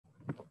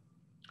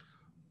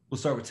We'll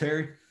start with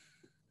Terry.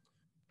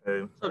 Hey,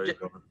 how So, you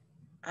doing?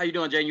 how you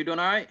doing, Jayden? You doing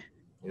all right?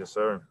 Yes,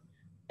 sir.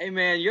 Hey,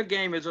 man, your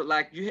game is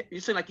like you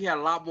seem like you had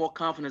a lot more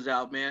confidence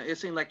out, man. It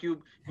seemed like you're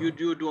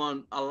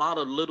doing a lot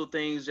of little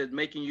things that's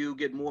making you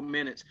get more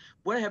minutes.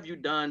 What have you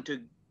done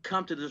to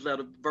come to this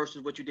level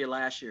versus what you did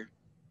last year?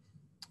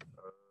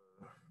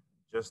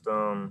 Just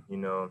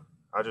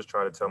I just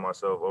try to tell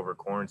myself over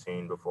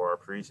quarantine before our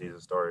preseason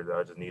started that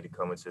I just need to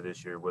come into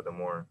this year with a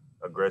more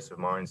aggressive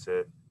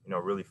mindset.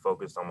 Really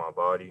focused on my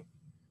body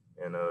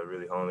and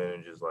really honing in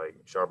and just like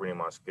sharpening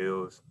my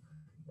skills.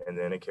 And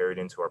then it carried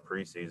into our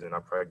preseason. I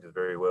practiced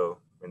very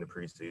well in the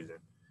preseason,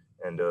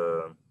 and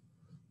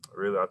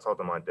really I talked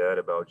to my dad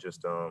about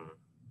just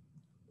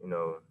you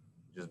know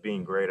just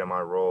being great at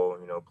my role.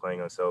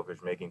 Playing unselfish,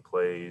 making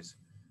plays,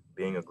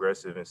 being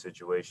aggressive in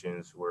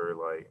situations where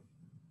like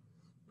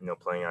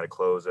playing out of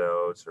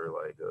closeouts or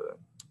like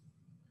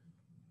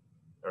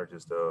or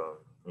just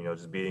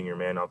just beating your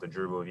man off the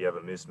dribble if you have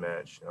a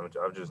mismatch.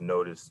 I've just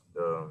noticed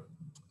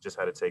just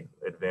how to take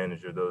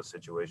advantage of those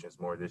situations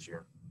more this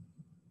year.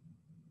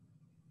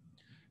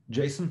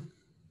 Jason.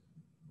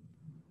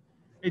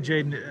 Hey,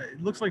 Jayden,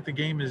 it looks like the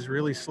game is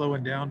really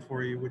slowing down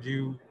for you. Would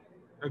you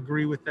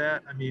agree with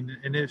that? I mean,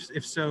 and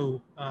if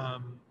so,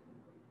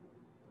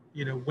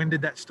 when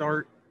did that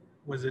start?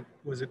 Was it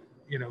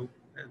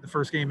the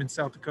first game in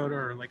South Dakota,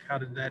 or like how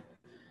did that?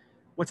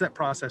 What's that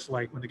process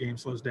like when the game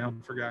slows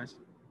down for guys?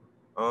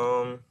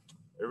 Um,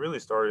 it really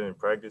started in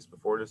practice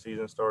before the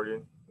season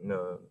started.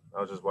 I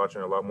was just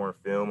watching a lot more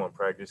film on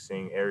practice,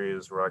 seeing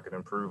areas where I could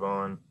improve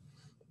on,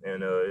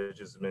 and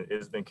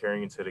it's been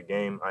carrying into the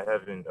game.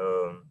 I've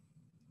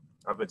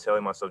been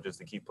telling myself just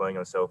to keep playing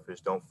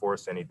unselfish, don't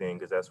force anything,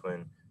 because that's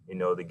when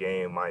the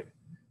game might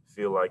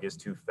feel like it's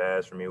too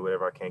fast for me,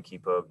 whatever. I can't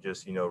keep up.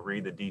 Just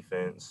read the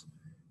defense,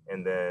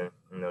 and then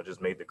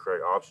just make the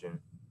correct option.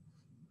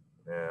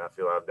 And I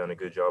feel I've done a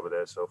good job of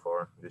that so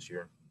far this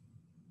year.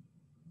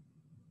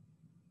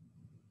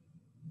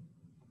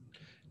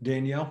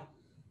 Danielle.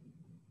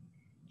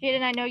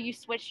 Jayden, I know you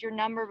switched your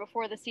number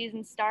before the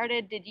season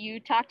started. Did you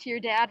talk to your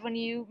dad when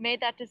you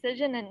made that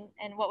decision,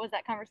 and what was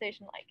that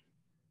conversation like?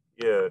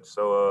 Yeah,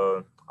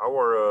 so I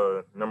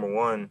wore number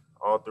one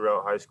all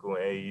throughout high school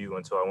and AAU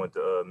until I went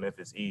to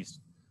Memphis East,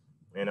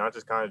 and I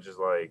just kind of just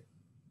like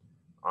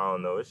I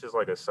don't know, it's just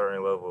like a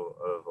certain level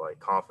of like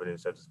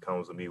confidence that just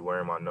comes with me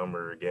wearing my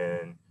number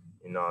again.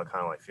 I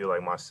kind of like feel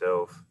like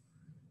myself,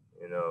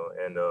 and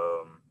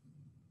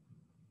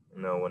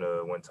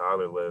when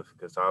Tyler left,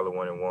 because Tyler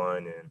 1-1,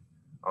 and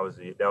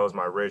that was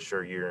my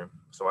redshirt year,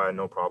 so I had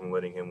no problem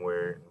letting him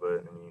wear it.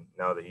 But I mean,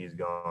 now that he's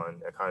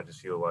gone, I kind of just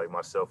feel like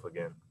myself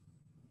again.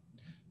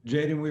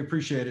 Jayden, we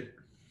appreciate it.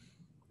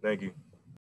 Thank you.